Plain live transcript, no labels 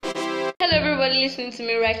everybody listening to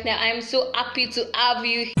me right now. I am so happy to have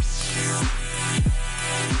you.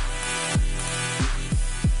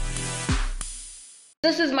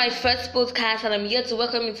 This is my first podcast and I'm here to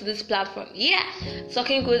welcome you to this platform. Yeah,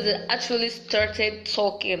 Talking Goods actually started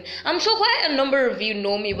talking. I'm sure quite a number of you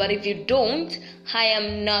know me, but if you don't, I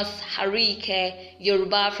am Nurse Harike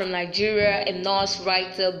Yoruba from Nigeria, a nurse,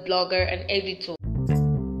 writer, blogger, and editor.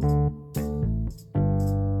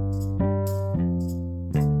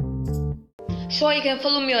 Sure, you can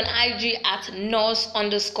follow me on IG at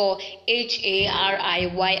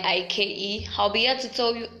nurse_HARIYIKE. I'll be here to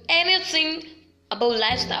tell you anything about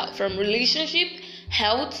lifestyle, from relationship,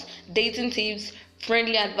 health, dating tips,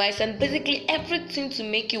 friendly advice, and basically everything to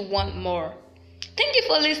make you want more. Thank you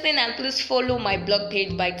for listening, and please follow my blog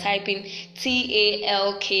page by typing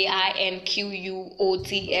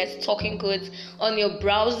TALKINQUOTS Talking Goods on your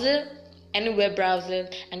browser, anywhere browser,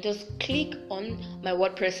 and just click on my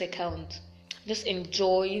WordPress account. Just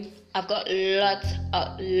enjoy. I've got a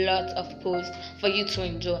lot of posts for you to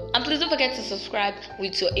enjoy. And please don't forget to subscribe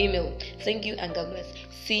with your email. Thank you and God bless.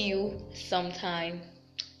 See you sometime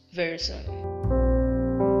very soon.